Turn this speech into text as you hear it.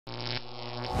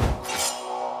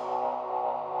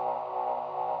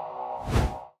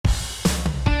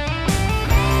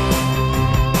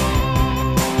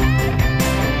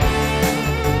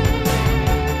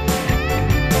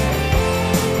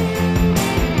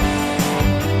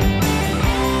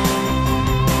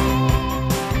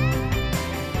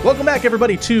Welcome back,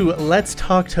 everybody, to Let's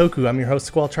Talk Toku. I'm your host,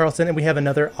 Squall Charlson, and we have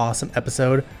another awesome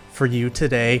episode for you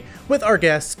today with our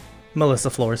guest, Melissa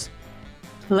Flores.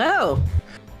 Hello.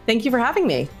 Thank you for having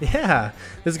me. Yeah,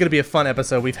 this is going to be a fun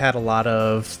episode. We've had a lot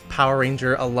of Power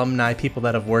Ranger alumni, people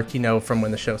that have worked, from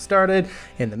when the show started,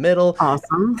 in the middle.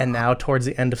 Awesome. And now towards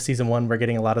the end of season 1, we're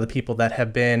getting a lot of the people that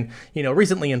have been,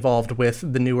 recently involved with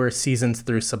the newer seasons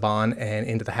through Saban and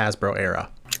into the Hasbro era.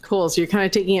 Cool. So you're kind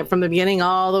of taking it from the beginning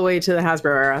all the way to the Hasbro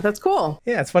era. That's cool.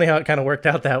 Yeah, it's funny how it kind of worked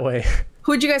out that way.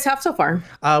 Who'd you guys have so far?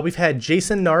 We've had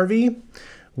Jason Narvi.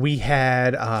 We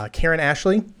had Karen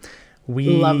Ashley. We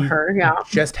love her, yeah.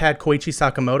 Just had Koichi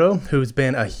Sakamoto, who's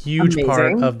been a huge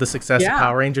part of the success of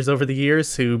Power Rangers over the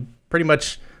years, who pretty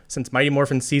much since Mighty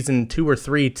Morphin season 2 or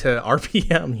 3 to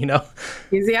RPM,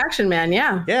 He's the action man,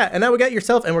 yeah. Yeah, and now we got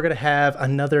yourself, and we're going to have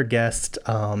another guest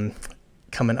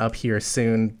coming up here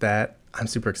soon that I'm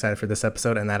super excited for this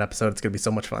episode, and that episode is going to be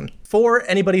so much fun. For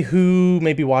anybody who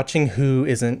may be watching who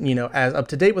isn't, as up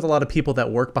to date with a lot of people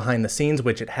that work behind the scenes,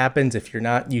 which it happens if you're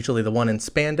not usually the one in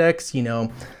spandex,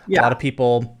 a lot of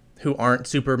people who aren't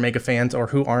super mega fans or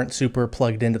who aren't super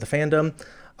plugged into the fandom.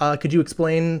 Could you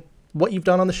explain what you've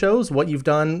done on the shows, what you've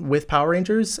done with Power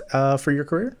Rangers for your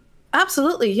career?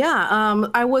 Absolutely, yeah.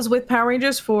 I was with Power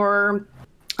Rangers for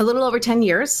a little over 10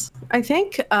 years, I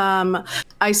think.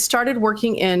 I started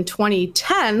working in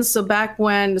 2010, so back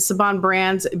when Saban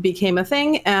brands became a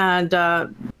thing, and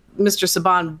Mr.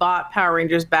 Saban bought Power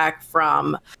Rangers back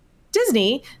from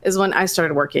Disney is when I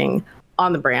started working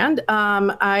on the brand.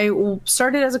 I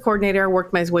started as a coordinator,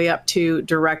 worked my way up to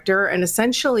director, and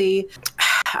essentially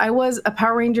I was a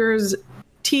Power Rangers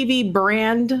TV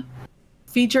brand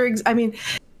feature.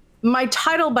 My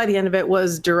title by the end of it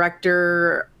was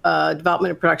Director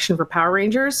Development and Production for Power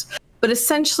Rangers. But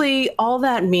essentially, all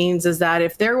that means is that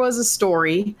if there was a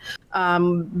story,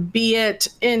 be it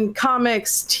in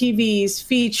comics, TVs,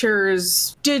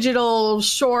 features, digital,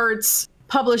 shorts,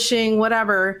 publishing,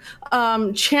 whatever,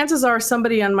 chances are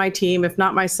somebody on my team, if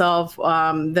not myself,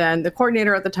 then the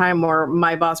coordinator at the time or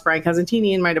my boss, Brian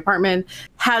Casantini, in my department,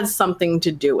 had something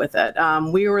to do with it.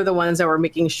 We were the ones that were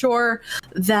making sure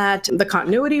that the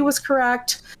continuity was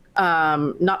correct.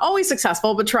 Not always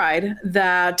successful, but tried,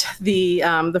 that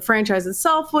the franchise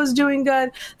itself was doing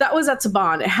good. That was at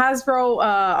Saban. Hasbro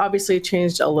obviously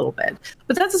changed a little bit,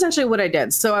 but that's essentially what I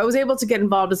did. So I was able to get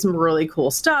involved in some really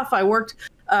cool stuff. I worked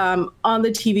on the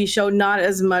TV show, not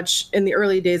as much in the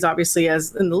early days, obviously,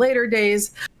 as in the later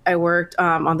days. I worked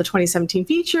on the 2017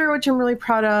 feature, which I'm really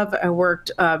proud of. I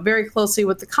worked very closely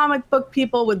with the comic book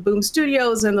people, with Boom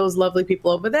Studios and those lovely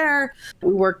people over there.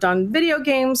 We worked on video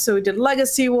games, so we did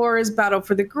Legacy Wars, Battle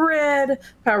for the Grid,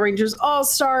 Power Rangers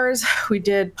All-Stars. We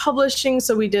did publishing,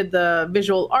 so we did the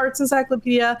Visual Arts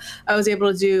Encyclopedia. I was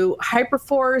able to do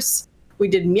Hyperforce. We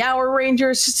did Meower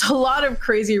Rangers, just a lot of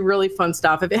crazy, really fun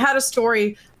stuff. If it had a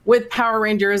story with Power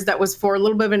Rangers that was for a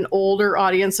little bit of an older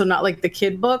audience, so not like the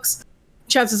kid books,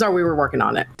 chances are we were working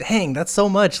on it. Dang, that's so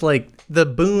much. Like the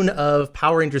boon of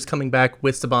Power Rangers coming back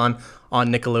with Saban on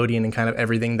Nickelodeon and kind of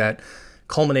everything that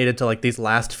culminated to like these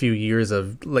last few years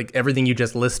of like everything you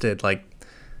just listed. Like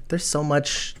there's so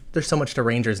much to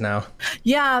Rangers now.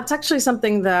 Yeah, it's actually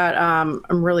something that I'm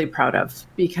really proud of,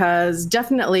 because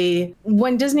definitely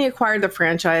when Disney acquired the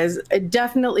franchise,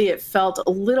 it felt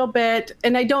a little bit,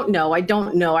 and I don't know,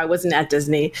 I wasn't at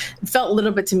Disney. It felt a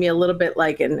little bit to me, a little bit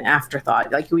like an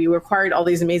afterthought. Like we acquired all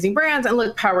these amazing brands, and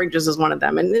look, Power Rangers was one of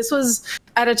them. And this was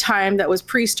at a time that was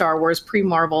pre-Star Wars,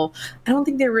 pre-Marvel. I don't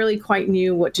think they really quite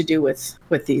knew what to do with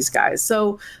these guys.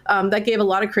 So that gave a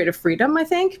lot of creative freedom, I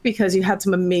think, because you had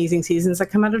some amazing seasons that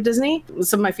come out of Disney.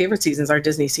 Some of my favorite seasons are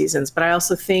Disney seasons, but I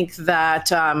also think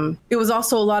that it was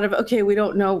also a lot of, okay, we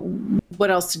don't know what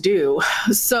else to do.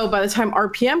 So by the time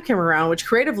RPM came around, which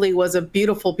creatively was a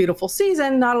beautiful, beautiful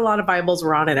season, not a lot of eyeballs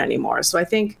were on it anymore. So I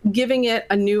think giving it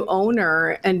a new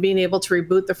owner and being able to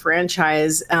reboot the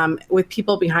franchise with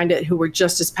people behind it who were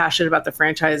just as passionate about the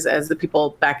franchise as the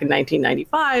people back in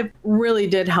 1995 really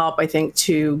did help, I think,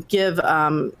 to give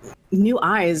new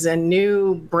eyes and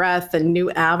new breath and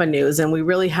new avenues. And we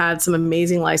really had some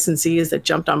amazing licensees that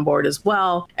jumped on board as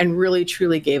well and really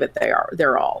truly gave it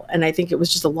their all. And I think it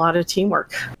was just a lot of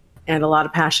teamwork and a lot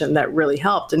of passion that really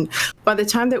helped. And by the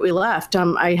time that we left,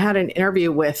 I had an interview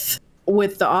with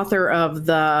the author of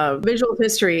the visual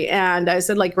history, and I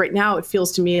said, like, right now it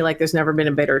feels to me like there's never been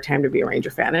a better time to be a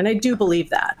Ranger fan. And I do believe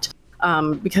that.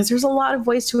 Because there's a lot of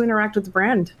ways to interact with the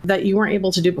brand that you weren't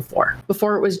able to do before.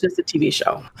 Before it was just a TV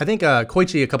show. I think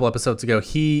Koichi a couple episodes ago,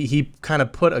 he kind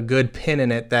of put a good pin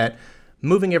in it that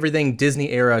moving everything Disney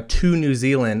era to New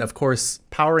Zealand, of course,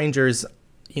 Power Rangers,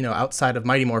 outside of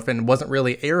Mighty Morphin wasn't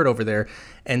really aired over there.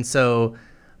 And so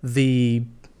the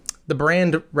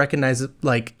brand recognizes,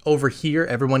 like, over here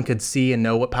everyone could see and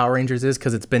know what Power Rangers is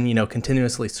because it's been, you know,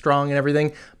 continuously strong and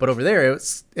everything. But over there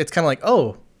it's kind of like,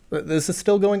 oh, this is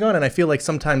still going on. And I feel like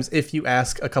sometimes if you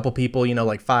ask a couple people, you know,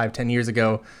 like 5-10 years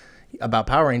ago about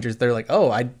Power Rangers, they're like, oh,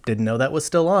 I didn't know that was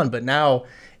still on. But now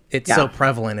it's so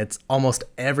prevalent. It's almost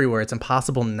everywhere. It's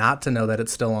impossible not to know that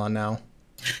it's still on now.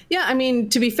 Yeah, I mean,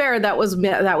 to be fair, that was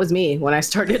me when I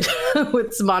started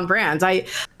with Saban Brands.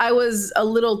 I was a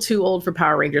little too old for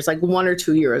Power Rangers, like 1 or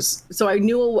 2 years. So I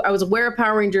was aware of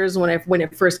Power Rangers when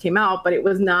it first came out, but it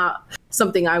was not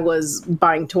something I was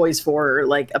buying toys for, or,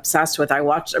 like, obsessed with. I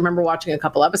remember watching a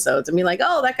couple episodes and being like,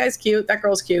 oh, that guy's cute, that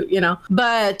girl's cute, you know.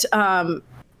 But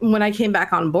when I came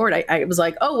back on board, I was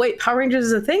like, oh, wait, Power Rangers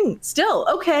is a thing still.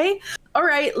 Okay. All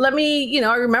right. Let me, you know,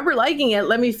 I remember liking it.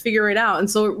 Let me figure it out. And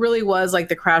so it really was like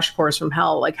the crash course from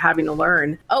hell, like having to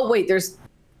learn, oh, wait, there's,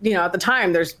 you know, at the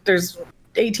time there's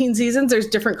 18 seasons, there's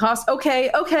different costs. Okay.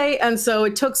 And so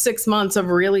it took 6 months of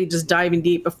really just diving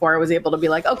deep before I was able to be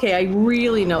like, okay, I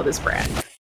really know this brand.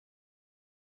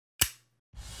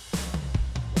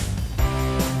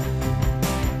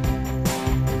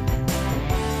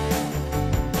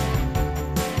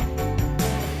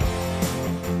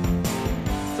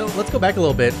 Let's go back a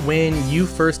little bit. When you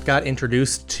first got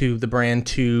introduced to the brand,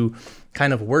 to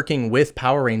kind of working with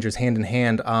Power Rangers hand in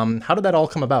hand, how did that all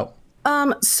come about?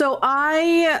 So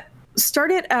I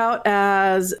started out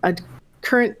as a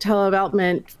current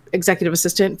teledevelopment executive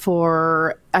assistant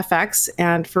for FX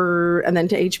and then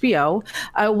to HBO.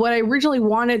 What I originally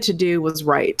wanted to do was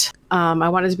write. I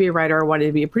wanted to be a writer. I wanted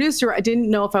to be a producer. I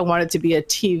didn't know if I wanted to be a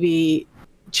TV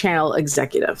channel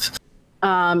executive.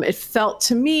 It felt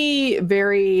to me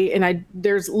very, and I've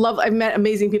met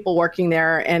amazing people working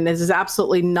there, and this is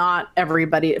absolutely not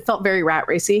everybody. It felt very rat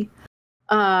racy.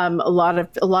 A lot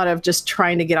of just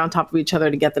trying to get on top of each other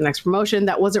to get the next promotion.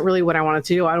 That wasn't really what I wanted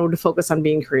to do. I wanted to focus on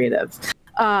being creative.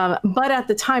 But at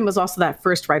the time was also that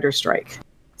first writer's strike.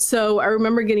 So I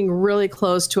remember getting really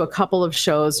close to a couple of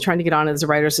shows, trying to get on as a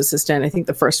writer's assistant. I think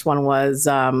the first one was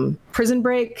Prison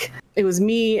Break. It was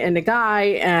me and a guy,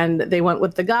 and they went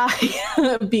with the guy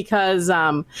because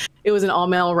it was an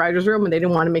all-male writer's room, and they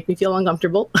didn't want to make me feel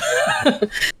uncomfortable.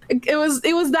 It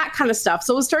was that kind of stuff.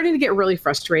 So it was starting to get really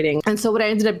frustrating. And so what I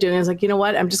ended up doing is like, you know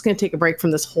what? I'm just going to take a break from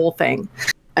this whole thing.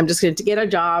 I'm just going to get a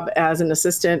job as an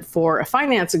assistant for a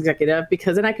finance executive,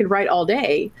 because then I could write all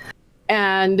day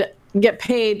and get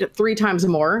paid 3 times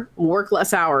more, work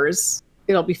less hours.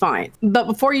 It'll be fine. But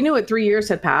before you knew it, 3 years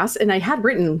had passed, and I had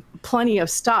written plenty of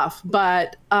stuff,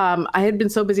 but I had been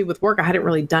so busy with work, I hadn't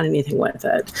really done anything with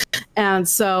it. And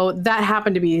so that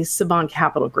happened to be Saban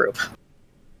Capital Group.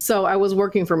 So I was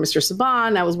working for Mr.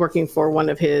 Saban. I was working for one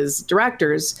of his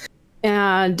directors.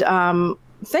 And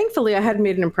thankfully, I had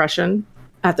made an impression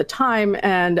at the time.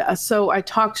 And so I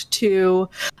talked to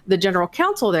the general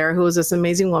counsel there, who was this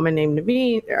amazing woman named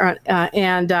Naveen.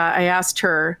 And I asked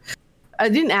her, I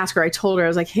didn't ask her, I told her, I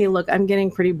was like, hey, look, I'm getting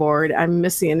pretty bored. I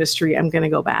miss the industry. I'm going to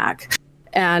go back.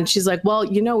 And she's like, well,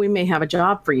 you know, we may have a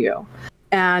job for you.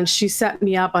 And she set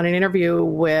me up on an interview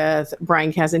with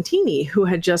Brian Casantini, who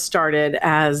had just started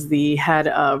as the head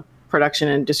of production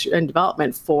and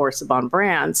development for Saban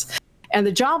Brands. And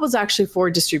the job was actually for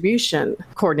distribution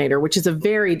coordinator, which is a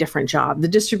very different job. The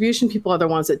distribution people are the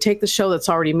ones that take the show that's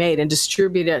already made and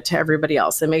distribute it to everybody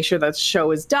else and make sure that the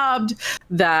show is dubbed,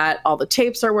 that all the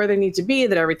tapes are where they need to be,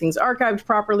 that everything's archived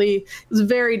properly. It was a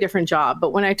very different job. But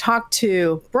when I talked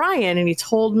to Brian and he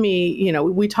told me, you know,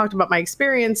 we talked about my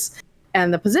experience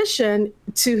and the position,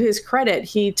 to his credit,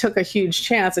 he took a huge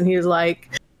chance and he was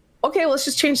like, okay, well, let's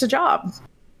just change the job.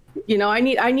 You know, I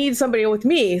need somebody with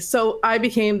me. So I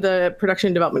became the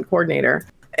production development coordinator.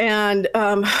 And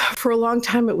for a long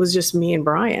time, it was just me and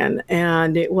Brian.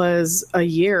 And it was a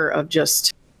year of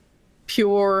just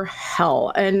pure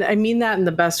hell. And I mean that in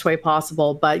the best way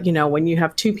possible. But, you know, when you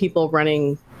have 2 people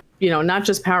running, you know, not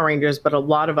just Power Rangers, but a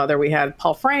lot of other, we had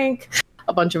Paul Frank,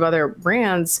 a bunch of other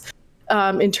brands.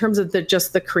 In terms of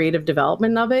just the creative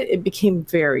development of it, it became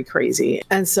very crazy.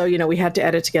 And so, you know, we had to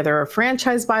edit together a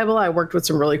franchise Bible. I worked with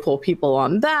some really cool people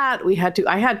on that.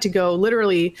 I had to go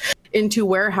literally into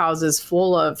warehouses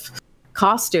full of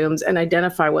costumes and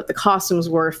identify what the costumes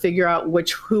were, figure out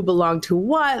who belonged to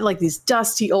what, like these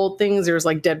dusty old things. There was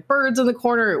like dead birds in the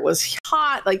corner. It was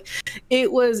hot. Like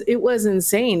it was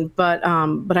insane. But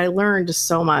I learned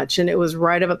so much. And it was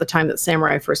right about the time that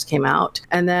Samurai first came out.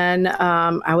 And then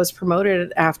I was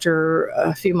promoted after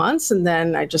a few months, and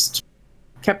then I just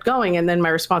kept going. And then my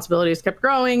responsibilities kept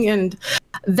growing. And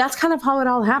that's kind of how it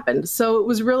all happened. So it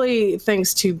was really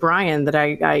thanks to Brian that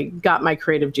I got my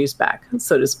creative juice back,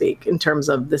 so to speak, in terms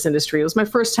of this industry. It was my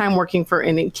first time working for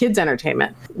kids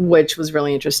entertainment, which was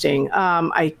really interesting.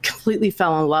 I completely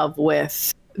fell in love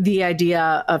with the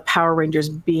idea of Power Rangers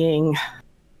being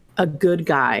a good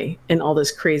guy in all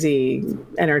this crazy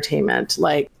entertainment.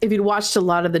 Like, if you'd watched a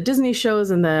lot of the Disney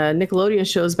shows and the Nickelodeon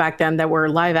shows back then that were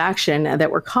live action and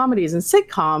that were comedies and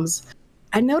sitcoms,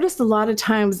 I noticed a lot of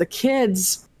times the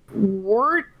kids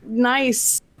weren't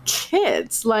nice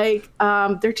kids. Like,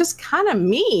 they're just kind of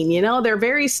mean, you know? They're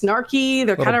very snarky.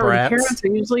 They're kind of, the parents are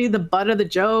usually the butt of the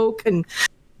joke. And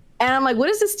I'm like, what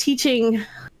is this teaching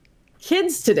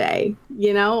kids today?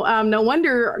 You know, no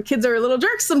wonder kids are little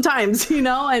jerks sometimes, you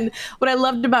know? And what I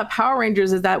loved about Power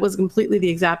Rangers is that was completely the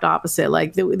exact opposite.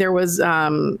 Like, there was,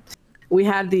 we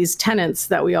had these tenets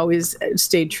that we always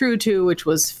stayed true to, which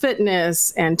was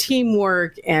fitness and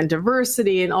teamwork and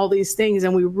diversity and all these things.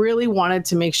 And we really wanted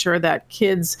to make sure that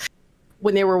kids,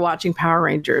 when they were watching Power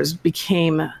Rangers,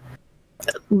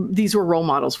 these were role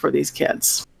models for these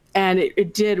kids. And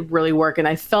it did really work. And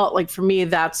I felt like, for me,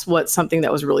 that's something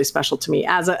that was really special to me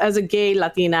as a gay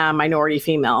Latina minority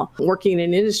female working in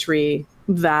an industry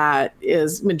that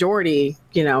is majority,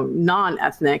 you know,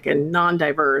 non-ethnic and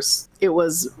non-diverse. It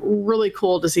was really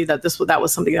cool to see that that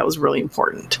was something that was really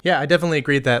important. Yeah, I definitely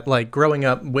agree that, like, growing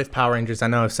up with Power Rangers, I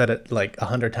know I've said it like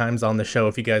 100 times on the show.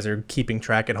 If you guys are keeping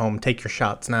track at home, take your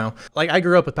shots now. Like, I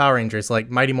grew up with Power Rangers. Like,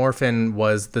 Mighty Morphin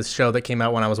was the show that came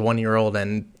out when I was 1 year old,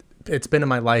 and it's been in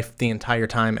my life the entire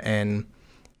time. And,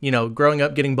 you know, growing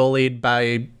up getting bullied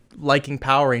by liking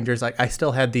Power Rangers, I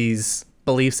still had these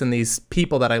beliefs and these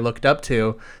people that I looked up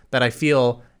to that I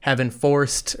feel have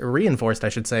reinforced, I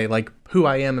should say, like, who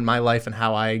I am in my life and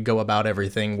how I go about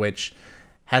everything, which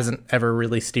hasn't ever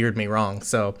really steered me wrong.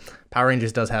 So Power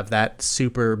Rangers does have that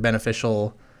super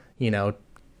beneficial, you know,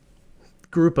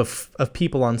 group of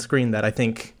people on screen that I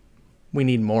think we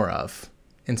need more of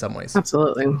in some ways.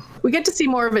 Absolutely. We get to see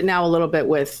more of it now a little bit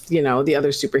with, you know, the other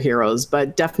superheroes,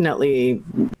 but definitely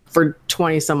for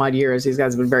 20 some odd years, these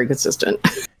guys have been very consistent.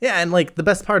 Yeah. And, like, the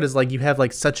best part is, like, you have,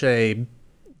 like, such a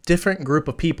different group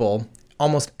of people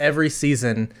almost every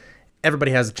season.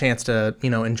 Everybody has a chance to, you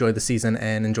know, enjoy the season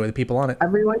and enjoy the people on it.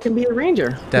 Everyone can be a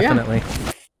ranger. Definitely.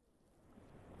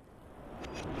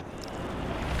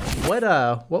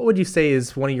 Yeah. What would you say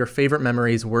is one of your favorite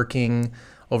memories working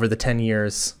over the 10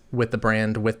 years with the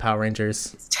brand, with Power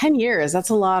Rangers? 10 years. That's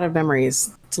a lot of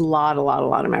memories. It's a lot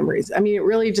of memories. I mean, it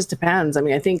really just depends. I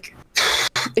mean, I think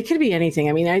it could be anything.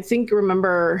 I mean, I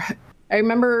remember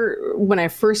when I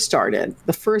first started,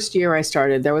 the first year I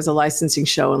started, there was a licensing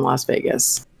show in Las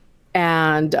Vegas,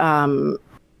 and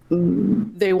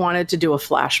they wanted to do a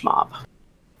flash mob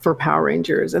for Power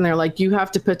Rangers. And they're like, you have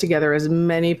to put together as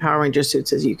many Power Ranger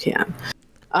suits as you can.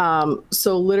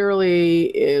 So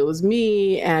literally it was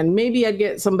me, and maybe I'd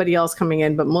get somebody else coming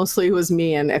in, but mostly it was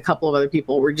me and a couple of other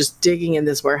people. We're just digging in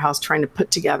this warehouse trying to put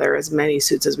together as many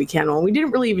suits as we can. Well, we didn't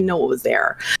really even know what was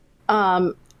there.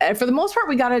 And for the most part,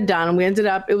 we got it done. We ended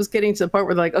up, it was getting to the point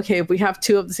where they're like, okay, if we have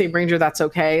two of the same Ranger, that's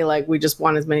okay. Like, we just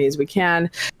want as many as we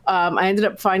can. I ended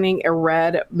up finding a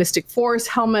red Mystic Force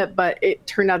helmet, but it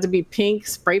turned out to be pink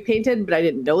spray painted, but I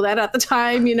didn't know that at the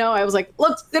time. You know, I was like,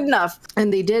 looks good enough.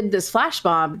 And they did this flash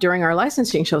mob during our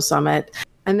licensing show summit.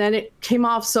 And then it came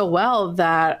off so well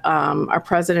that our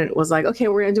president was like, okay,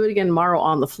 we're going to do it again tomorrow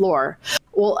on the floor.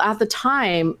 Well, at the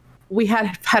time, we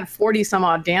had 40 some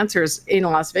odd dancers in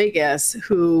Las Vegas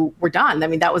who were done. I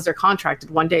mean, that was their contract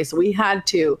one day. So we had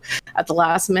to, at the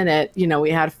last minute, you know,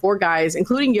 we had 4 guys,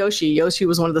 including Yoshi. Yoshi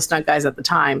was one of the stunt guys at the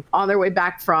time. On their way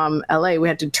back from LA, we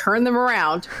had to turn them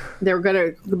around. They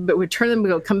were we turn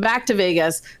them, come back to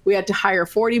Vegas. We had to hire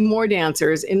 40 more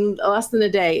dancers in less than a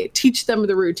day, teach them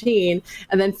the routine,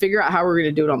 and then figure out how we were going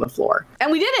to do it on the floor.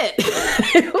 And we did it.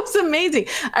 It was amazing.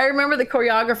 I remember the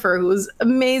choreographer, who was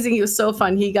amazing. He was so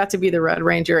fun. He got to be the Red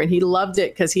Ranger, and he loved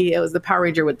it because it was the Power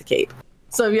Ranger with the cape.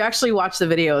 So if you actually watch the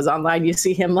videos online, you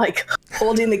see him like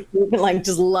holding the cape and like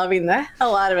just loving the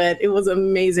hell out of it. It was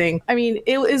amazing. I mean,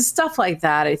 it was stuff like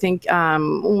that. I think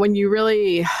when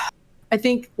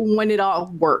it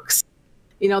all works,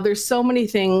 you know, there's so many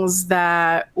things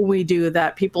that we do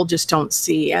that people just don't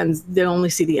see, and they only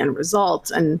see the end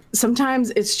result. And sometimes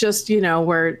it's just, you know,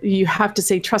 where you have to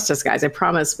say, trust us, guys. I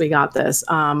promise we got this.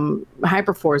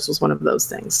 Hyperforce was one of those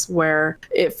things where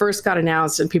it first got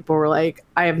announced and people were like,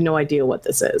 I have no idea what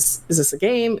this is. Is this a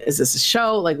game? Is this a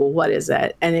show? Like, well, what is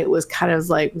it? And it was kind of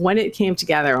like when it came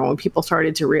together and when people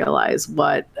started to realize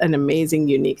what an amazing,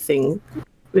 unique thing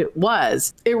it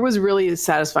was really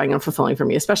satisfying and fulfilling for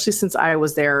me, especially since I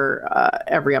was there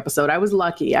every episode. I was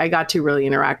lucky. I got to really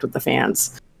interact with the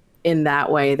fans in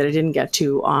that way that I didn't get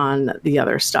to on the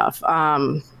other stuff.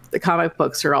 The comic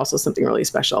books are also something really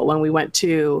special. When we went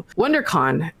to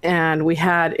WonderCon and we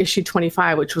had issue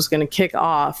 25, which was going to kick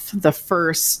off the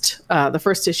first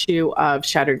issue of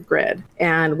Shattered Grid,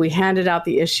 and we handed out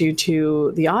the issue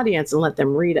to the audience and let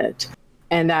them read it.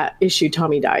 And that issue,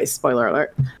 Tommy dies, spoiler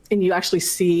alert. And you actually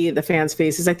see the fans'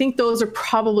 faces. I think those are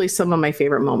probably some of my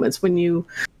favorite moments when you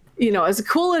know, as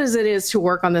cool as it is to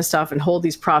work on this stuff and hold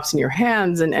these props in your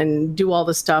hands and do all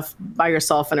this stuff by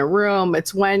yourself in a room,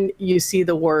 it's when you see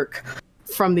the work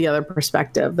from the other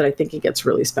perspective that I think it gets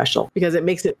really special because it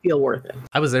makes it feel worth it.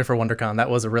 I was there for WonderCon.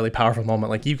 That was a really powerful moment.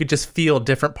 Like you could just feel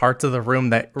different parts of the room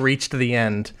that reached the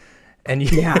end.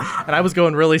 And yeah, and I was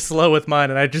going really slow with mine,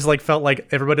 and I just like felt like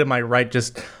everybody to my right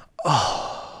just,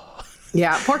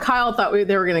 Yeah, poor Kyle thought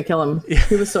they were going to kill him.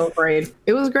 He was so afraid.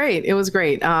 It was great. It was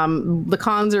great. The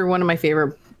cons are one of my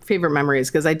favorite memories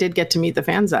because I did get to meet the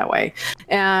fans that way.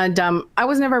 And I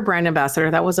was never a brand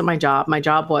ambassador. That wasn't my job. My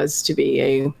job was to be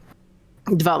a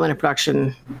development and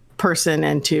production person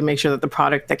and to make sure that the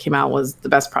product that came out was the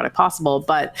best product possible.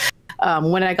 But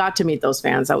when I got to meet those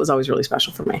fans, that was always really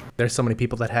special for me. There's so many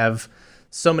people that have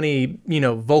so many,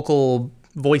 vocal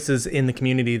voices in the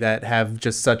community that have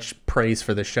just such praise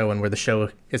for the show and where the show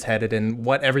is headed, and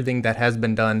what everything that has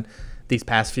been done these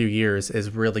past few years is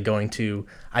really going to,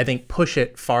 I think, push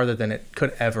it farther than it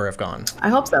could ever have gone. I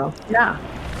hope so. Yeah.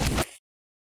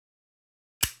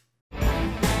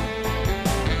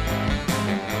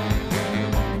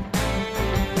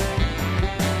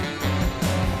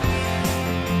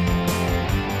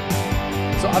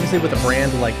 So obviously with a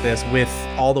brand like this, with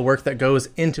all the work that goes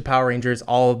into Power Rangers,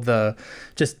 all of the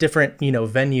just different,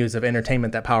 venues of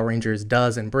entertainment that Power Rangers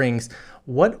does and brings,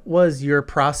 what was your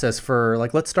process for,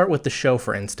 like, let's start with the show,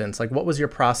 for instance. Like, what was your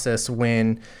process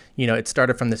when, it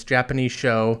started from this Japanese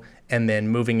show and then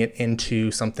moving it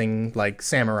into something like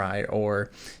Samurai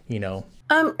or,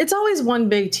 It's always one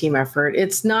big team effort.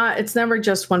 It's never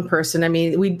just one person. I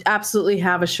mean, we absolutely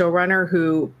have a showrunner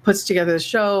who puts together the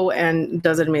show and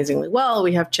does it amazingly well.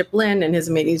 We have Chip Lynn and his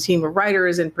amazing team of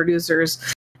writers and producers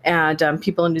and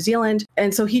people in New Zealand.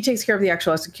 And so he takes care of the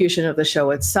actual execution of the show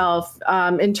itself.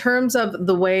 In terms of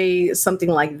the way something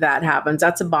like that happens,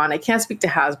 that's Saban. I can't speak to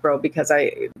Hasbro because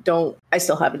I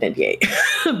still have an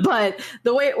NDA. But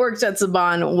the way it works at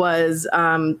Saban was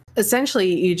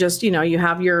essentially you just, you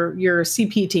have your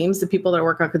CP teams, the people that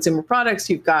work on consumer products.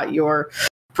 You've got your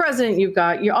president, you've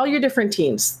got all your different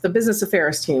teams, the business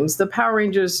affairs teams, the Power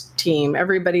Rangers team,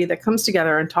 everybody that comes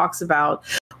together and talks about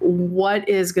what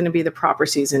is going to be the proper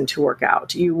season to work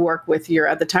out. You work with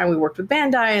at the time we worked with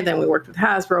Bandai and then we worked with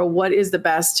Hasbro. What is the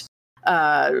best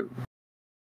for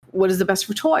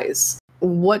toys?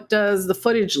 What does the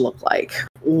footage look like?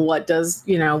 What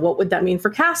would that mean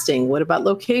for casting? What about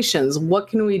locations? What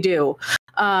can we do?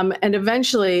 And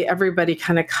eventually everybody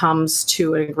kind of comes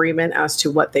to an agreement as to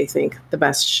what they think the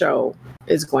best show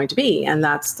is going to be. And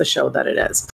that's the show that it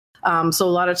is. So a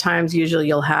lot of times, usually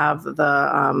you'll have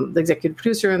the executive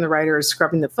producer and the writers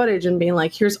scrubbing the footage and being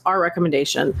like, here's our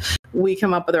recommendation. We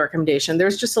come up with a recommendation.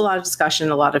 There's just a lot of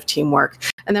discussion, a lot of teamwork.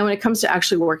 And then when it comes to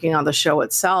actually working on the show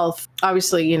itself,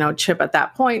 obviously, Chip at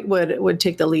that point would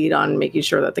take the lead on making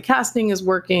sure that the casting is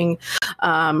working.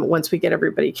 Once we get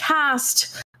everybody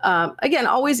cast, again,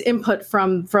 always input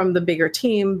from the bigger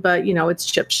team, but it's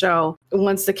Chip's show.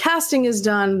 Once the casting is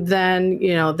done, then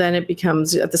it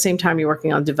becomes, at the same time you're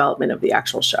working on development of the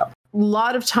actual show. A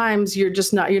lot of times you're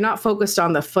not focused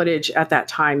on the footage at that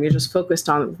time. You're just focused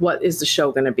on what is the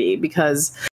show going to be,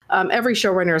 because every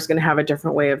showrunner is going to have a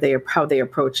different way of how they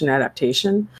approach an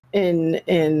adaptation.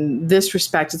 In this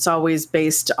respect, it's always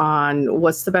based on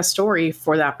what's the best story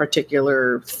for that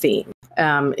particular theme.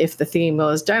 If the theme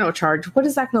was Dino Charge, what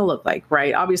is that going to look like,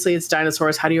 right? Obviously, it's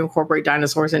dinosaurs. How do you incorporate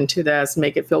dinosaurs into this?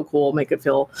 Make it feel cool, make it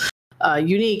feel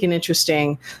unique and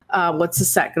interesting. What's the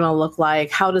set going to look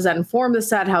like? How does that inform the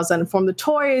set? How does that inform the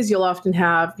toys? You'll often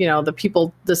have,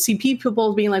 the CP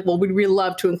people being like, well, we'd really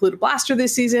love to include a blaster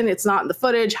this season. It's not in the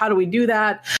footage. How do we do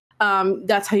that?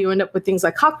 That's how you end up with things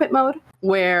like cockpit mode,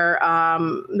 where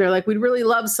they're like, we'd really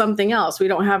love something else. We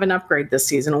don't have an upgrade this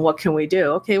season. What can we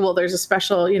do? Okay, well, there's a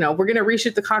special, we're going to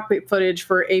reshoot the cockpit footage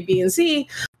for A, B, and C.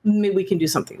 Maybe we can do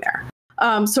something there.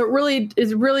 So it really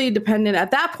is really dependent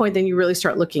at that point. Then you really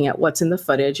start looking at what's in the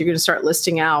footage. You're going to start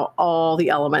listing out all the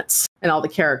elements and all the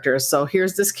characters. So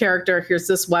here's this character, here's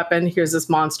this weapon, here's this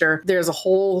monster. There's a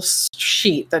whole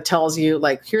sheet that tells you,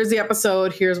 like, here's the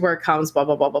episode, here's where it comes, blah,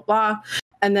 blah, blah, blah, blah.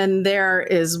 And then there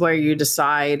is where you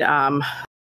decide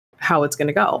how it's going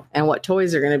to go and what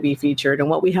toys are going to be featured and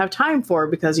what we have time for,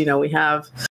 because, you know, we have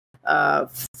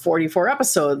 44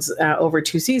 episodes over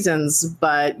 2 seasons,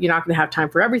 but you're not going to have time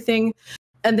for everything.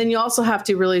 And then you also have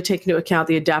to really take into account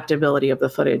the adaptability of the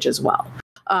footage as well.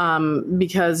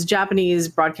 Because Japanese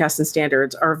broadcasting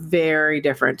standards are very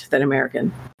different than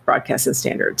American broadcasting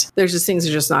standards. There's just things that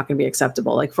are just not going to be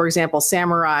acceptable. Like, for example,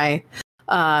 Samurai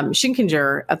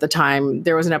Shinkenger at the time,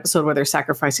 there was an episode where they're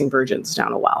sacrificing virgins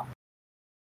down a well.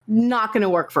 Not going to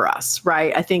work for us,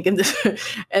 right? I think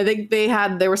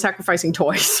they were sacrificing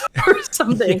toys or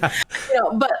something, Yeah. you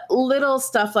know, but little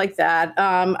stuff like that.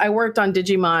 I worked on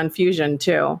Digimon Fusion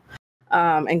too.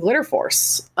 And Glitter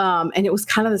Force. And it was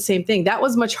kind of the same thing. That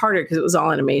was much harder because it was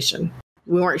all animation.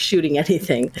 We weren't shooting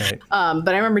anything. Right. But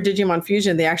I remember Digimon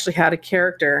Fusion, they actually had a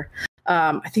character,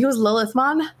 I think it was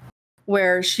Lilithmon,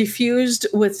 where she fused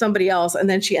with somebody else and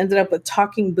then she ended up with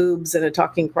talking boobs and a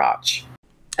talking crotch.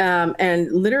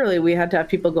 And literally we had to have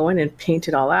people go in and paint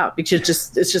it all out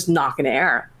because it's just not going to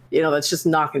air. You know, that's just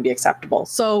not going to be acceptable.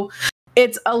 So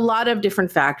it's a lot of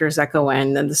different factors that go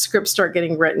in, and the scripts start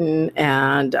getting written,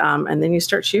 and then you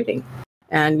start shooting.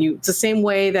 And it's the same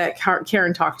way that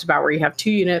Karen talked about, where you have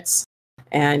 2 units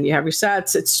and you have your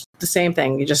sets. It's the same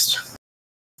thing. You just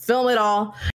film it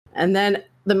all, and then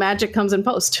the magic comes in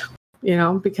post, you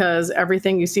know, because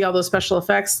everything you see, all those special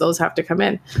effects, those have to come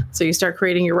in. So you start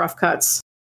creating your rough cuts,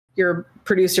 your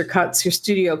producer cuts, your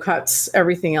studio cuts,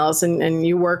 everything else, and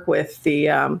you work with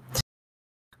the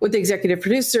executive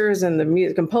producers and the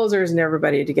music composers and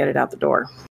everybody to get it out the door.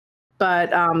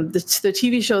 But the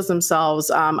TV shows themselves,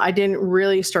 I didn't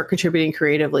really start contributing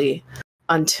creatively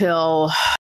until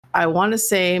I want to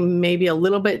say maybe a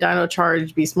little bit Dino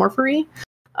Charge Beast Morphery.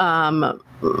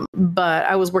 But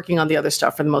I was working on the other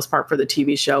stuff for the most part for the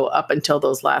TV show up until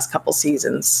those last couple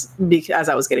seasons as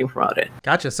I was getting promoted.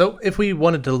 Gotcha. So if we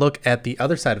wanted to look at the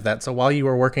other side of that, so while you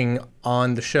were working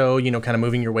on the show, you know, kind of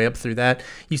moving your way up through that,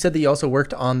 you said that you also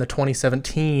worked on the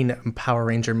 2017 Power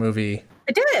Ranger movie.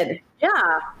 I did.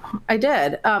 Yeah, I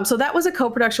did. So that was a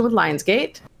co-production with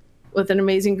Lionsgate with an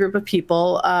amazing group of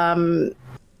people.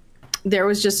 There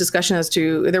was just discussion as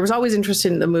to, there was always interest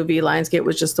in the movie. Lionsgate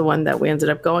was just the one that we ended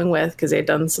up going with because they'd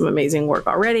done some amazing work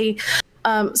already.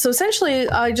 So essentially,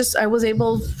 I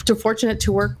was fortunate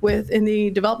to work with in the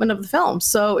development of the film.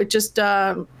 So it just,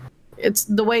 it's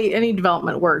the way any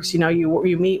development works. You know,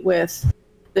 you meet with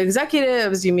the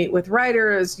executives, you meet with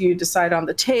writers, you decide on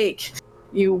the take,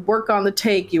 you work on the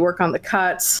take, you work on the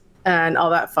cuts, and all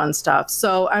that fun stuff.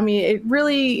 So, I mean,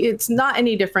 it's not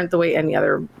any different the way any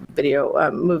other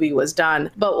video movie was done.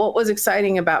 But what was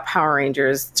exciting about Power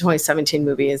Rangers, the 2017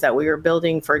 movie, is that we were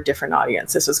building for a different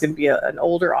audience. This was going to be an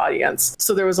older audience.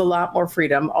 So there was a lot more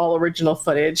freedom, all original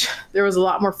footage. There was a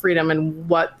lot more freedom in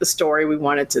what the story we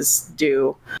wanted to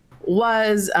do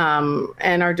was,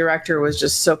 and our director was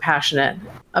just so passionate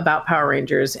about Power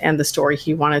Rangers and the story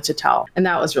he wanted to tell. And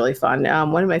that was really fun.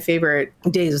 One of my favorite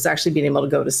days was actually being able to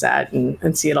go to set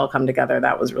and see it all come together.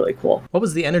 That was really cool. What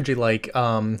was the energy like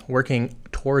working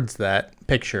towards that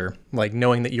picture? Like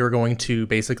knowing that you're going to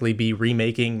basically be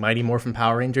remaking Mighty Morphin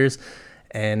Power Rangers,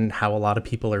 and how a lot of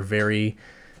people are very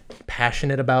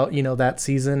passionate about, you know, that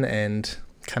season and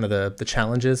kind of the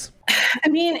challenges? I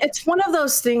mean, it's one of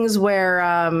those things where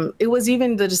it was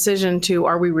even the decision to,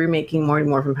 are we remaking Mighty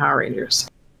Morphin Power Rangers?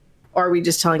 Or are we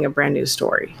just telling a brand new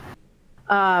story?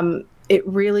 It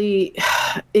really,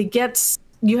 it gets,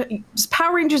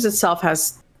 Power Rangers itself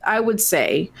has, I would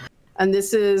say, and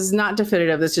this is not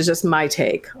definitive, this is just my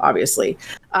take, obviously.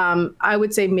 I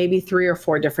would say maybe 3 or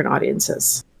 4 different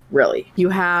audiences, really. You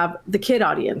have the kid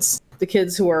audience, the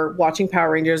kids who are watching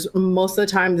Power Rangers. Most of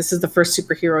the time, this is the first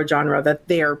superhero genre that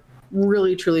they are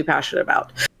really, truly passionate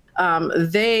about.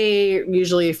 They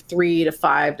usually 3 to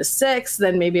 5 to 6,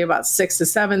 then maybe about 6 to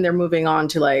 7, they're moving on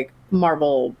to like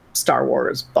Marvel, Star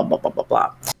Wars, blah, blah, blah, blah,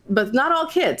 blah. But not all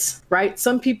kids, right?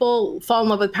 Some people fall in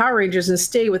love with Power Rangers and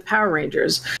stay with Power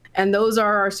Rangers. And those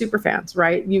are our super fans,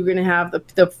 right? You're going to have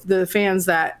the fans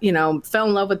that, you know, fell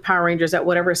in love with Power Rangers at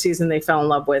whatever season they fell in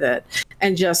love with it,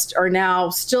 and just are now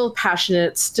still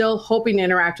passionate, still hoping to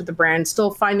interact with the brand,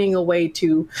 still finding a way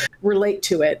to relate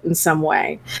to it in some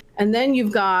way. And then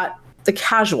you've got the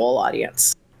casual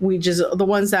audience, which is the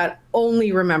ones that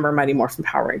only remember Mighty Morphin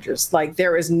Power Rangers. Like,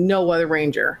 there is no other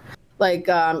Ranger. Like,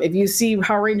 if you see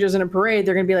Power Rangers in a parade,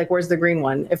 they're going to be like, where's the green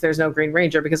one? If there's no Green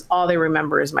Ranger, because all they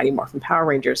remember is Mighty Morphin Power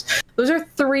Rangers. Those are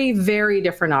 3 very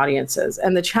different audiences.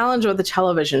 And the challenge with the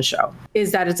television show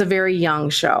is that it's a very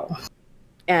young show.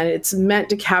 And it's meant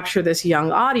to capture this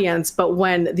young audience. But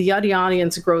when the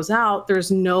audience grows out,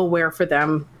 there's nowhere for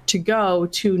them to go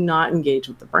to not engage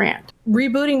with the brand.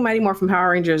 Rebooting Mighty Morphin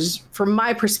Power Rangers, from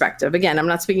my perspective, again, I'm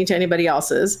not speaking to anybody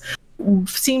else's,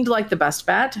 seemed like the best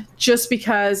bet, just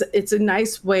because it's a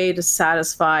nice way to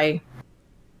satisfy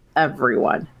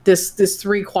everyone. This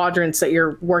three quadrants that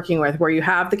you're working with, where you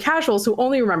have the casuals who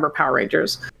only remember Power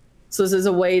Rangers. So this is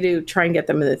a way to try and get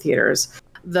them in the theaters.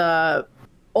 The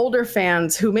older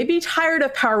fans who may be tired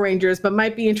of Power Rangers but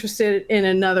might be interested in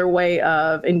another way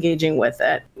of engaging with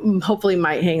it, hopefully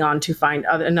might hang on to find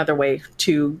another way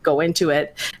to go into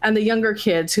it. And the younger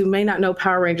kids who may not know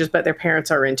Power Rangers but their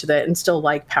parents are into that and still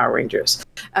like Power Rangers.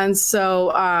 And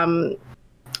so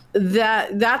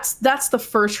that's the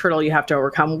first hurdle you have to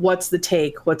overcome. What's the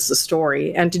take? What's the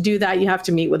story? And to do that, you have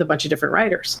to meet with a bunch of different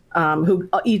writers who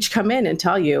each come in and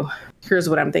tell you, here's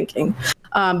what I'm thinking.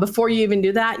 Before you even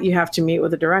do that, you have to meet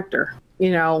with a director.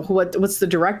 You know, what's the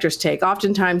director's take?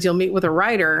 Oftentimes you'll meet with a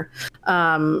writer,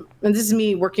 and this is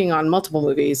me working on multiple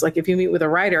movies. Like if you meet with a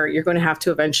writer, you're going to have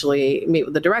to eventually meet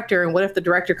with the director. And what if the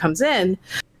director comes in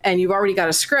and you've already got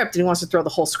a script and he wants to throw the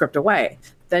whole script away?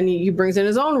 Then he brings in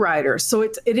his own writer. So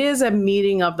it is a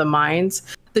meeting of the minds.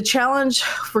 The challenge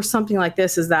for something like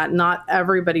this is that not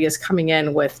everybody is coming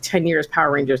in with 10 years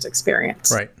Power Rangers experience.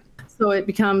 Right. So it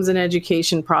becomes an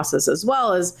education process, as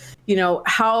well as, you know,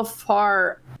 how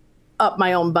far up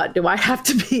my own butt do I have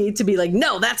to be like,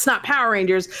 no, that's not Power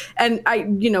Rangers. And I,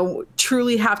 you know,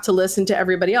 truly have to listen to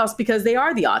everybody else because they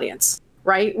are the audience,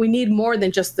 right? We need more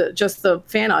than just the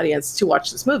fan audience to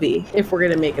watch this movie if we're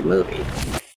going to make a movie.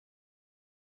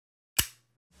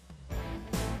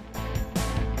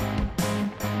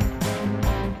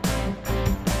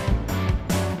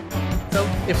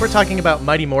 If we're talking about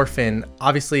Mighty Morphin,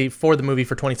 obviously for the movie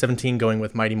for 2017, going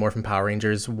with Mighty Morphin Power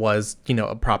Rangers was, you know,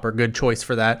 a proper good choice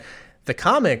for that. The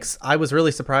comics, I was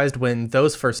really surprised when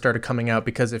those first started coming out,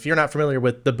 because if you're not familiar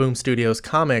with the Boom Studios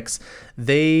comics,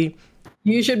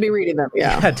 you should be reading them.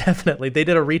 Yeah, definitely. They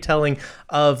did a retelling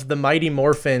of the Mighty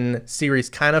Morphin series,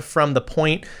 kind of from the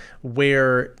point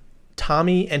where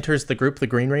Tommy enters the group, the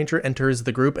Green Ranger enters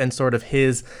the group, and sort of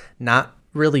his not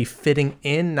really fitting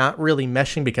in, not really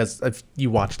meshing, because if you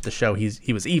watched the show,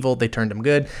 he was evil, they turned him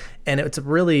good, and it's a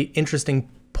really interesting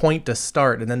point to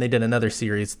start. And then they did another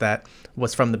series that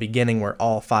was from the beginning, where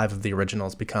all 5 of the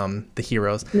originals become the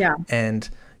heroes. Yeah. And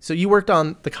so you worked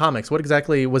on the comics. What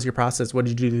exactly was your process? What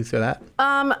did you do through that?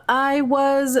 I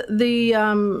was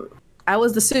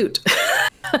the suit.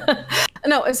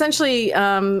 No, essentially,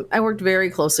 I worked very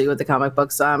closely with the comic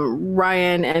books.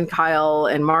 Ryan and Kyle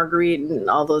and Marguerite and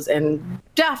all those, and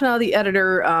Daphne, the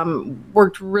editor,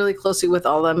 worked really closely with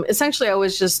all of them. Essentially, I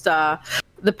was just the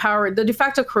de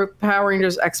facto Power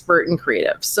Rangers expert and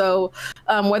creative. So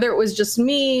whether it was just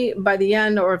me by the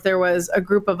end, or if there was a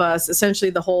group of us, essentially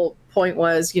the whole point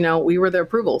was, you know, we were the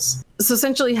approvals. So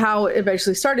essentially how it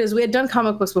eventually started is we had done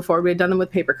comic books before. We had done them with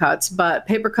paper cuts, but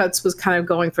paper cuts was kind of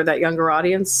going for that younger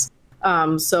audience.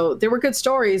 So they were good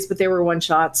stories, but they were one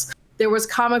shots. There was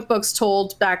comic books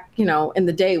told back, you know, in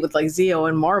the day with like Zeo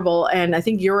and Marvel. And I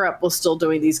think Europe was still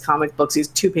doing these comic books, these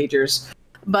 2-pagers.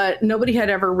 But nobody had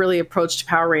ever really approached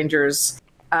Power Rangers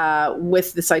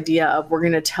with this idea of, we're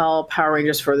going to tell Power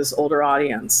Rangers for this older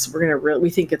audience.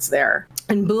 We think it's there.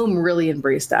 And Boom really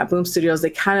embraced that. Boom Studios, they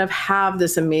kind of have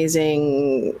this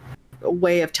amazing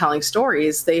way of telling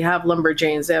stories. They have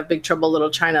Lumberjanes, they have Big Trouble Little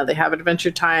China, they have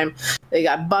Adventure Time, they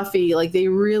got Buffy. Like, they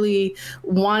really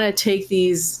want to take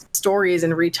these stories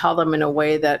and retell them in a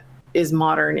way that is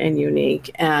modern and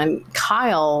unique. And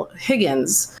Kyle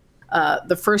Higgins,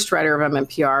 the first writer of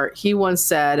MMPR, he once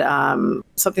said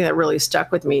something that really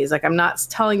stuck with me. He's like, I'm not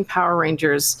telling Power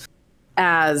Rangers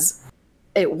as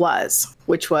it was,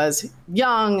 which was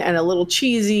young and a little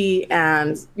cheesy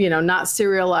and, you know, not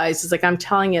serialized. It's like, I'm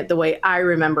telling it the way I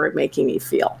remember it making me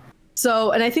feel.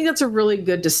 So, and I think that's a really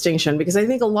good distinction, because I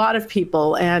think a lot of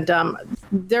people, and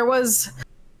there was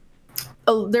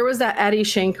that Eddie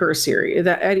Shankar series,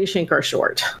 that Eddie Shankar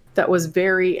short that was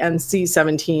very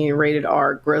NC-17 rated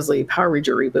R Grizzly Power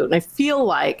Ranger reboot. And I feel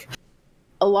like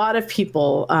a lot of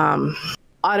people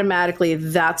automatically,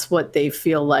 that's what they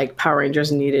feel like Power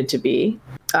Rangers needed to be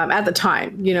at the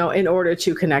time, you know, in order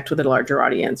to connect with a larger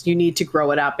audience. You need to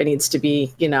grow it up. It needs to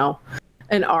be, you know,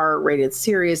 an R-rated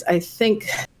series. I think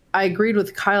I agreed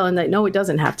with Kyle in that, no, it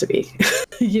doesn't have to be.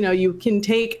 You know, you can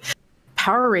take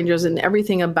Power Rangers, and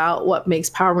everything about what makes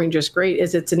Power Rangers great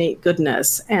is its innate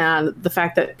goodness, and the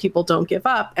fact that people don't give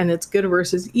up, and it's good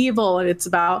versus evil, and it's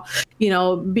about, you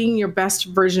know, being your best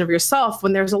version of yourself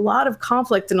when there's a lot of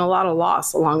conflict and a lot of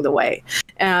loss along the way.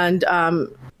 And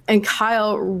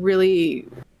Kyle really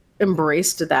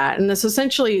embraced that. And that's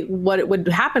essentially what it would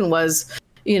happen was,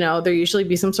 You know, there usually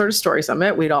be some sort of story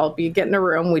summit. We'd all be get in a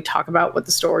room. We'd talk about what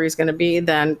the story is going to be.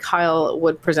 Then Kyle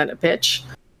would present a pitch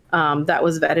that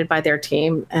was vetted by their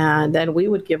team. And then we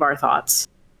would give our thoughts.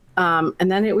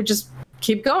 And then it would just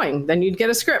keep going. Then you'd get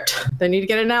a script. Then you'd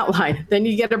get an outline. Then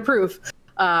you'd get a proof.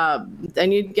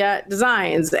 Then you'd get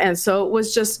designs. And so it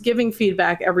was just giving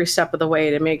feedback every step of the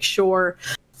way to make sure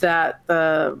that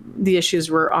the issues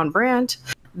were on brand,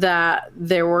 that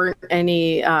there weren't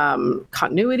any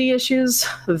continuity issues,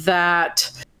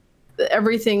 that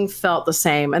everything felt the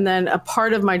same. And then a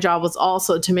part of my job was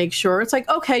also to make sure it's like,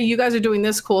 okay, you guys are doing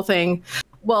this cool thing.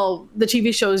 Well, the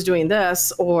TV show is doing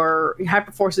this, or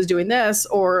Hyperforce is doing this,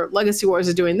 or Legacy Wars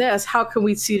is doing this. How can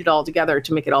we seed it all together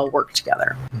to make it all work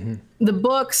together? Mm-hmm. The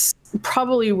books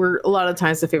probably were a lot of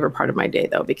times the favorite part of my day,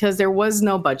 though, because there was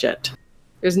no budget.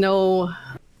 There's no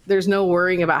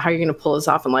worrying about how you're going to pull this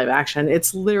off in live action.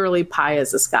 It's literally pie as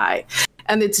the sky.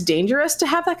 And it's dangerous to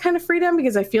have that kind of freedom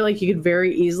because I feel like you could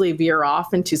very easily veer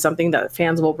off into something that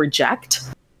fans will reject.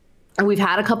 And we've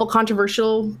had a couple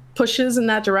controversial pushes in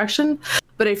that direction.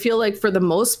 But I feel like for the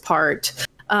most part,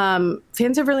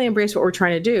 fans have really embraced what we're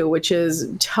trying to do, which is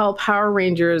tell Power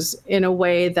Rangers in a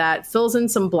way that fills in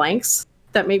some blanks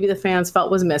that maybe the fans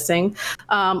felt was missing.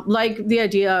 Like the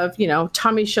idea of, you know,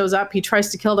 Tommy shows up, he tries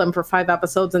to kill them for 5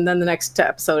 episodes, and then the next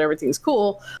episode, everything's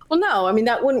cool. Well, no, I mean,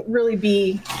 that wouldn't really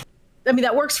be... I mean,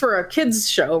 that works for a kid's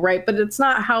show, right? But it's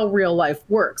not how real life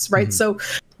works, right? Mm-hmm.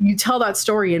 So you tell that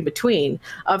story in between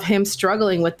of him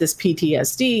struggling with this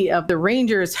PTSD, of the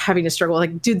Rangers having to struggle.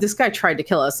 Like, dude, this guy tried to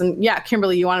kill us. And yeah,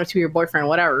 Kimberly, you want him to be your boyfriend,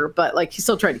 whatever. But like, he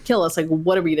still tried to kill us. Like,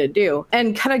 what are we going to do?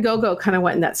 And kind of Go-Go kind of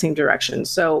went in that same direction.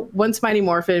 So once Mighty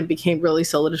Morphin became really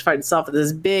solidified itself as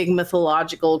this big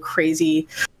mythological, crazy,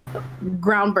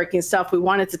 groundbreaking stuff, we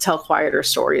wanted to tell quieter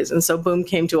stories. And so Boom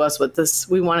came to us with this,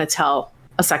 we want to tell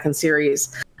a second series.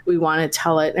 We want to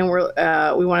tell it, and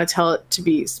we want to tell it to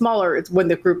be smaller. It's when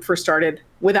the group first started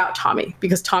without Tommy,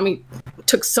 because Tommy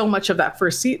took so much of that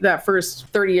first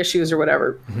 30 issues or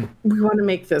whatever. Mm-hmm. We want to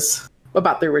make this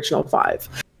about the original 5.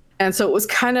 And so it was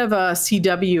kind of a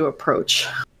CW approach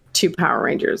to Power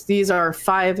Rangers. These are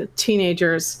 5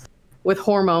 teenagers with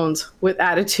hormones, with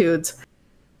attitudes,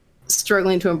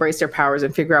 struggling to embrace their powers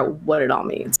and figure out what it all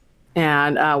means.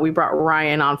 And we brought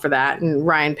Ryan on for that, and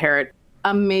Ryan Parrott,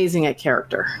 amazing at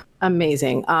character.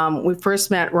 Amazing. We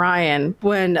first met Ryan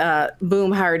when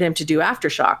Boom hired him to do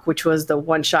Aftershock, which was the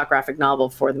one-shot graphic novel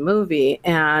for the movie.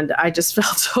 And I just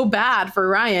felt so bad for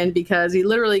Ryan because he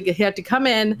had to come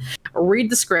in, read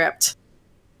the script,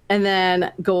 and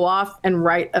then go off and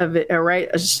write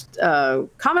a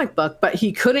comic book. But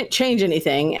he couldn't change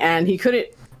anything, and he couldn't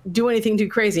do anything too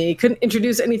crazy. He couldn't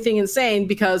introduce anything insane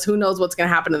because who knows what's going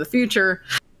to happen in the future.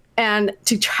 And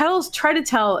to try to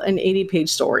tell an 80-page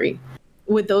story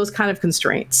with those kind of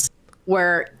constraints,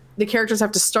 where the characters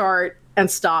have to start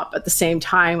and stop at the same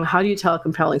time, how do you tell a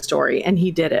compelling story? And he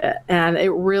did it, and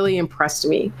it really impressed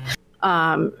me.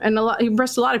 And he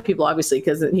impressed a lot of people, obviously,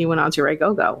 because he went on to write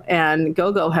Go-Go. And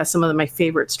Go-Go has some of my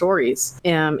favorite stories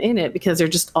in it because they're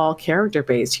just all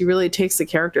character-based. He really takes the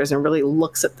characters and really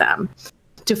looks at them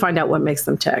to find out what makes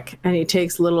them tick. And he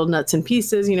takes little nuts and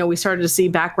pieces. You know, we started to see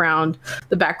the background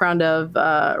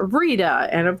of Rita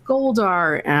and of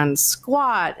Goldar and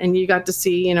Squat. And you got to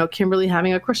see, you know, Kimberly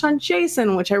having a crush on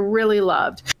Jason, which I really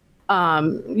loved.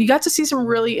 You got to see some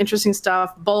really interesting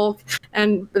stuff. Bulk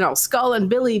and, you know, Skull and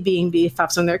Billy being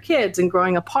BFFs on their kids and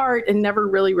growing apart and never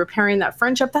really repairing that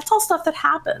friendship. That's all stuff that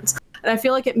happens. And I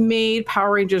feel like it made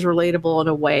Power Rangers relatable in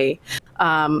a way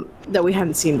that we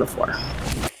hadn't seen before.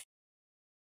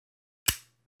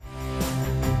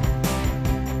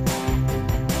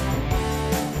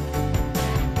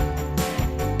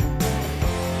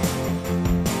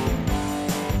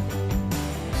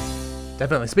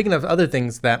 Definitely. Speaking of other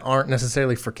things that aren't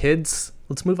necessarily for kids,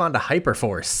 let's move on to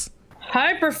Hyperforce.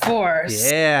 Hyperforce.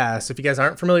 Yeah. So if you guys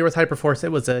aren't familiar with Hyperforce,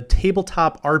 it was a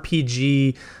tabletop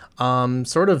RPG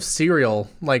sort of serial,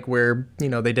 like where, you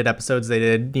know, they did episodes, they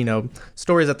did, you know,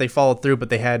 stories that they followed through, but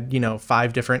they had, you know,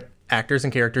 5 different actors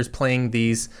and characters playing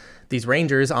these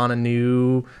Rangers on a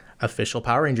new official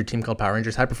Power Ranger team called Power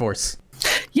Rangers Hyperforce.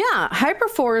 Yeah,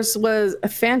 Hyperforce was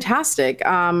fantastic.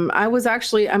 I'm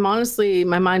honestly,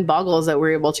 my mind boggles that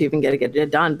we're able to even get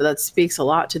it done, but that speaks a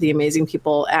lot to the amazing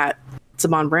people at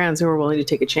Saban Brands who were willing to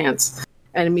take a chance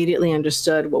and immediately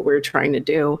understood what we were trying to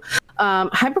do.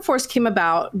 Hyperforce came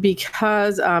about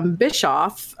because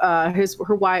Bischoff, his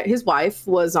wife,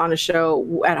 was on a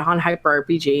show on Hyper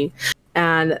RPG,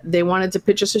 and they wanted to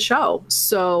pitch us a show.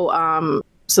 So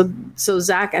So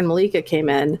Zach and Malika came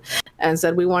in and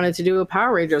said we wanted to do a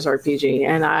Power Rangers RPG,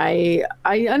 and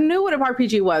I knew what a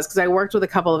RPG was because I worked with a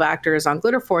couple of actors on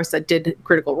Glitter Force that did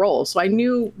Critical Role, so I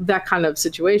knew that kind of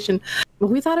situation. But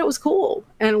we thought it was cool,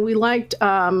 and we liked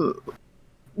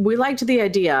the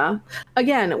idea.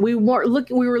 Again, we were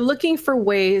looking for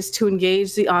ways to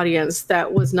engage the audience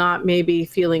that was not maybe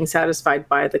feeling satisfied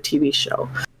by the TV show,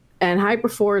 and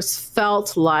Hyperforce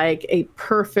felt like a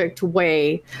perfect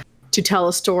way to tell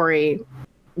a story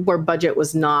where budget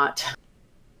was not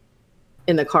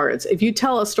in the cards. If you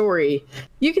tell a story,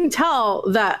 you can tell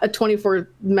that a 24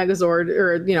 Megazord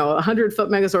or, a 100-foot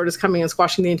Megazord is coming and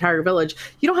squashing the entire village.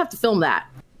 You don't have to film that.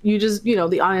 You just,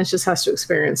 the audience just has to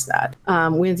experience that.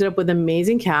 We ended up with an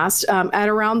amazing cast. At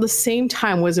around the same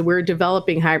time we were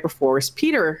developing Hyperforce,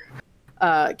 Peter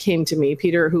came to me.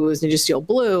 Peter, who was Ninja Steel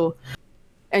Blue,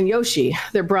 and Yoshi,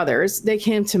 they're brothers. They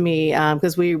came to me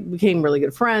because we became really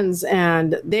good friends,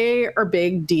 and they are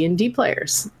big D&D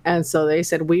players. And so they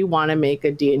said, we want to make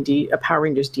a Power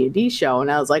Rangers D&D show.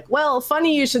 And I was like, well,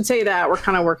 funny you should say that. We're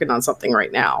kind of working on something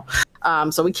right now.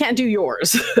 So we can't do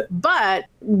yours, but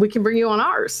we can bring you on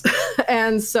ours.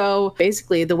 And so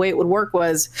basically the way it would work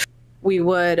was we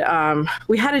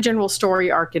had a general story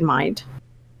arc in mind.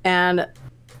 And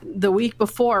the week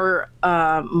before,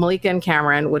 Malika and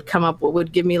Cameron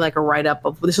would give me like a write-up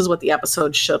of this is what the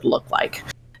episode should look like.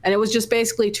 And it was just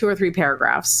basically 2 or 3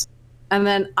 paragraphs. And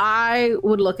then I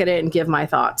would look at it and give my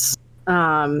thoughts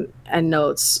and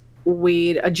notes.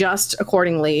 We'd adjust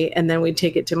accordingly, and then we'd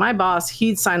take it to my boss.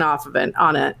 He'd sign off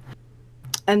on it.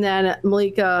 And then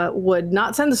Malika would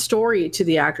not send the story to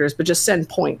the actors, but just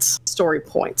send story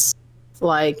points.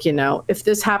 Like, if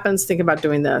this happens, think about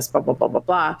doing this, blah, blah, blah, blah,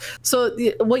 blah. So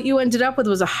what you ended up with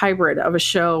was a hybrid of a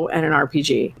show and an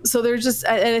RPG. So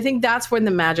and I think that's when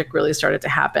the magic really started to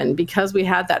happen, because we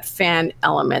had that fan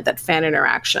element, that fan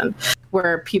interaction,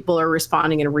 where people are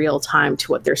responding in real time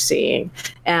to what they're seeing.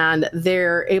 And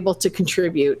they're able to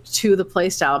contribute to the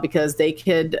playstyle because they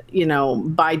could,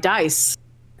 buy dice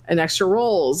and extra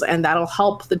rolls, and that'll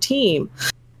help the team.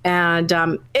 And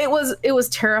it was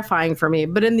terrifying for me.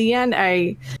 But in the end,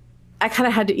 I kind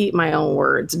of had to eat my own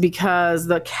words, because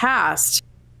the cast,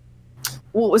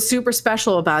 what was super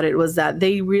special about it was that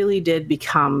they really did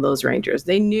become those Rangers.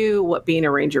 They knew what being a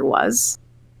Ranger was,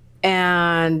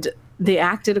 and they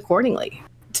acted accordingly,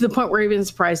 to the point where it even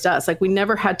surprised us. Like, we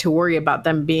never had to worry about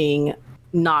them being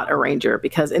not a Ranger,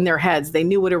 because in their heads, they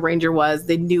knew what a Ranger was.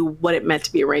 They knew what it meant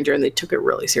to be a Ranger, and they took it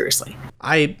really seriously.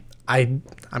 I'm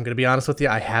going to be honest with you.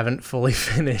 I haven't fully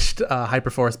finished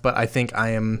Hyperforce, but I think I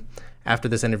am, after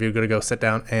this interview, going to go sit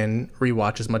down and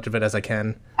rewatch as much of it as I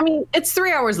can. I mean, it's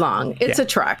 3 hours long. It's a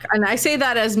trek. And I say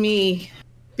that as me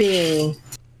being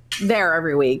there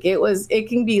every week. It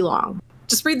can be long.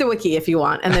 Just read the wiki if you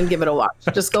want, and then give it a watch.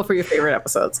 Just go for your favorite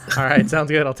episodes. All right,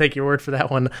 sounds good. I'll take your word for that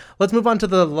one. Let's move on to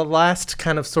the last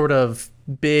kind of sort of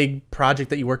big project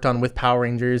that you worked on with Power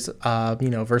Rangers,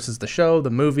 versus the show, the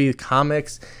movie,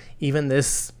 comics, even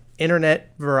this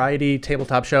internet variety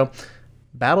tabletop show,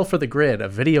 Battle for the Grid, a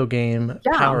video game,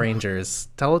 Power Rangers.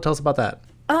 Tell us about that.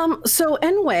 So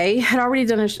Enway had already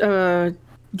done a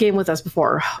game with us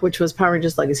before, which was Power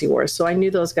Rangers Legacy Wars. So I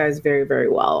knew those guys very, very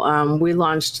well. We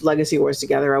launched Legacy Wars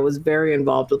together. I was very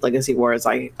involved with Legacy Wars.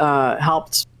 I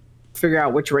helped figure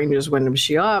out which Rangers were going to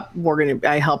show up.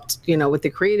 I helped, with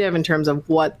the creative in terms of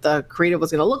what the creative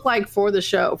was going to look like for the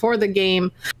show, for the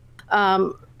game.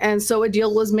 And so a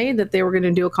deal was made that they were going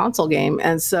to do a console game.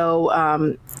 And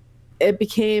so it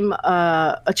became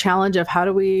a challenge of how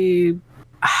do we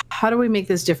make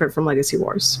this different from Legacy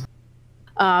Wars?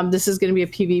 This is going to be a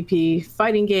PvP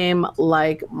fighting game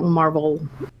like Marvel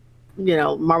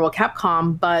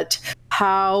Capcom, but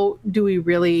how do we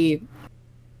really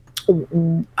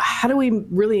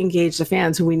engage the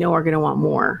fans who we know are going to want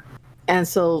more? And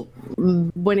so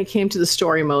when it came to the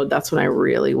story mode, that's when I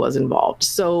really was involved.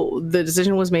 So the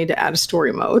decision was made to add a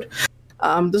story mode.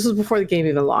 This was before the game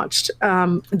even launched.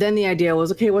 Then the idea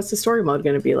was, okay, what's the story mode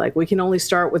going to be like? We can only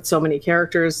start with so many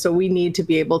characters, so we need to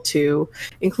be able to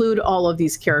include all of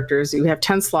these characters. We have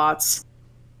 10 slots,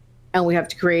 and we have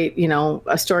to create,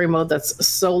 a story mode that's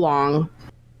so long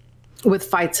with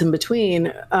fights in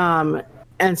between.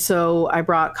 And so I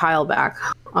brought Kyle back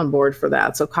on board for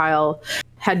that. So Kyle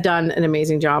had done an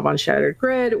amazing job on Shattered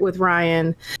Grid with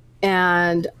Ryan.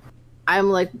 And I'm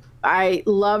like, I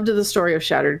loved the story of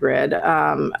Shattered Grid.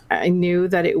 I knew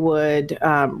that it would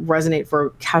resonate for a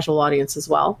casual audience as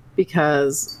well,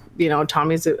 because,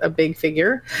 Tommy's a big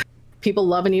figure. people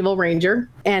love an evil Ranger,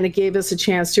 and it gave us a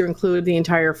chance to include the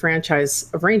entire franchise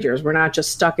of Rangers. We're not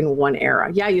just stuck in one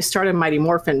era. Yeah, you start in Mighty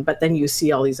Morphin, but then you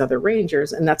see all these other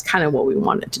Rangers, and that's kind of what we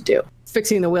wanted to do.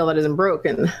 Fixing the wheel that isn't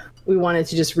broken. We wanted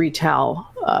to just retell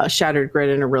Shattered Grid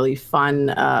in a really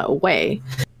fun way.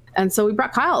 And so we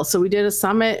brought Kyle. So we did a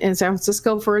summit in San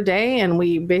Francisco for a day, and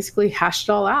we basically hashed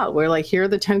it all out. We're like, here are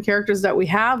the 10 characters that we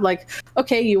have. Like,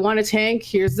 okay, you want a tank?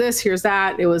 Here's this, here's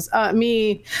that. It was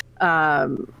me,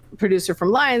 producer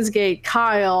from Lionsgate,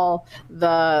 Kyle,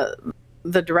 the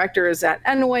directors at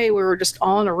Enway. We were just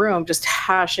all in a room, just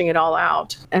hashing it all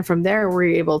out. And from there, we were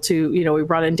able to, we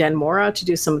brought in Dan Mora to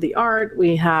do some of the art.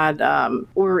 We had,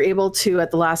 we were able to, at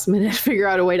the last minute, figure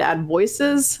out a way to add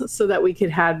voices so that we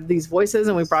could have these voices.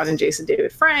 And we brought in Jason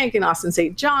David Frank and Austin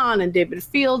St. John and David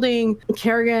Fielding,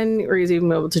 Kerrigan. We were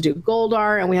even able to do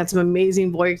Goldar. And we had some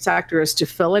amazing voice actors to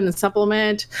fill in and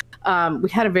supplement. We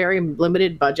had a very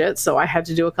limited budget, so I had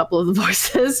to do a couple of the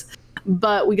voices.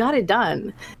 But we got it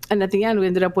done. And at the end, we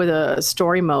ended up with a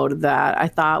story mode that I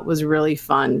thought was really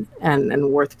fun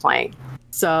and worth playing.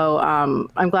 So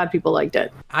I'm glad people liked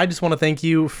it. I just want to thank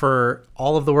you for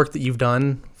all of the work that you've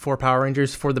done for Power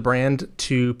Rangers, for the brand,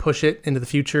 to push it into the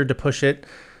future, to push it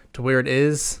to where it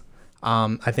is.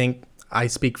 I think I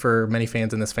speak for many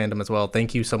fans in this fandom as well.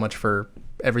 Thank you so much for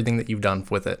everything that you've done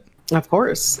with it. Of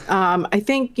course. I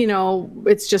think,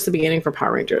 it's just the beginning for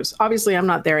Power Rangers. Obviously, I'm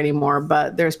not there anymore,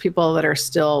 but there's people that are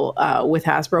still with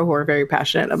Hasbro who are very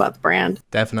passionate about the brand.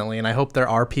 Definitely. And I hope there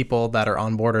are people that are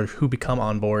on board or who become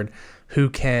on board who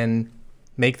can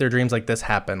make their dreams like this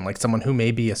happen. Like someone who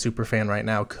may be a super fan right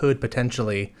now could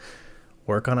potentially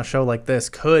work on a show like this,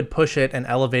 could push it and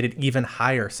elevate it even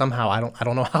higher somehow. I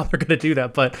don't know how they're going to do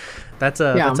that, but that's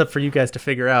up for you guys to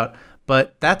figure out.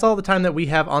 But that's all the time that we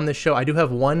have on this show. I do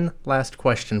have one last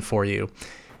question for you.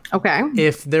 Okay.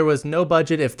 If there was no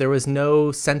budget, if there was no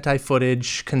Sentai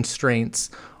footage constraints,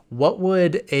 what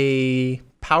would a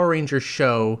Power Rangers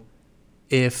show,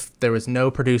 if there was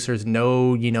no producers,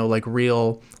 no,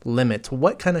 real limits,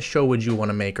 what kind of show would you want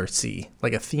to make or see?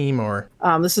 Like a theme or?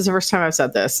 This is the first time I've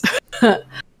said this.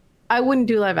 I wouldn't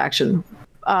do live action.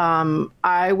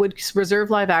 I would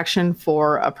reserve live action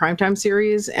for a primetime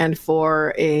series and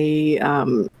for a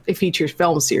feature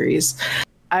film series.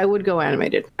 I would go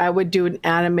animated. I would do an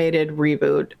animated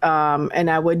reboot, and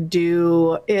I would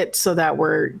do it so that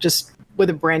we're just with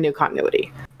a brand new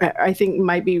continuity. I think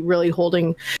might be really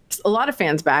holding a lot of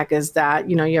fans back is that,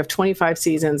 you have 25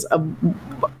 seasons of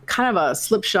kind of a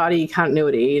slipshotty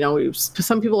continuity.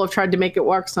 Some people have tried to make it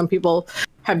work. Some people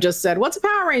have just said, what's a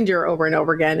Power Ranger over and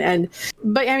over again.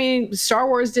 But I mean, Star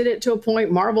Wars did it to a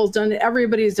point. Marvel's done it.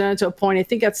 Everybody's done it to a point. I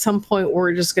think at some point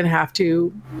we're just going to have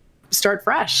to start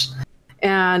fresh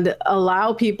and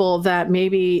allow people that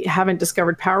maybe haven't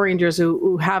discovered Power Rangers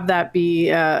who have that be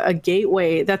a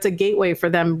gateway. That's a gateway for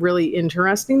them, really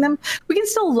interesting them. We can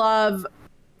still love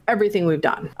everything we've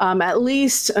done, at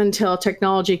least until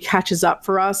technology catches up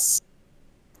for us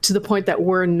to the point that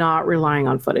we're not relying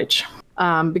on footage.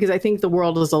 Because I think the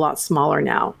world is a lot smaller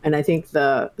now. And I think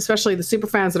especially the super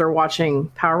fans that are watching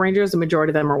Power Rangers, the majority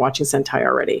of them are watching Sentai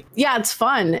already. Yeah, it's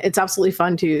fun. It's absolutely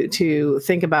fun to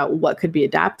think about what could be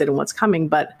adapted and what's coming.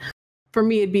 But for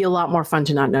me, it'd be a lot more fun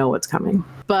to not know what's coming.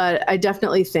 But I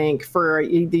definitely think for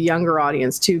the younger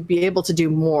audience to be able to do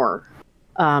more,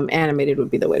 animated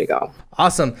would be the way to go.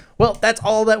 Awesome. Well, that's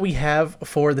all that we have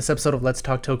for this episode of Let's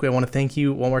Talk Toku. I want to thank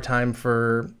you one more time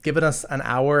for giving us an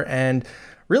hour and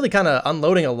really kind of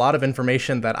unloading a lot of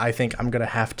information that I think I'm going to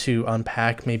have to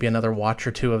unpack, maybe another watch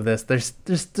or two of this. There's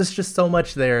just so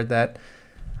much there that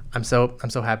I'm so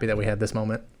happy that we had this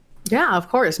moment. Yeah, of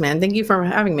course, man. Thank you for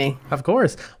having me. Of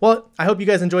course. Well, I hope you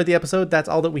guys enjoyed the episode. That's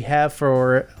all that we have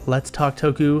for Let's Talk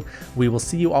Toku. We will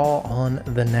see you all on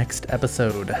the next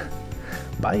episode.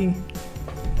 Bye.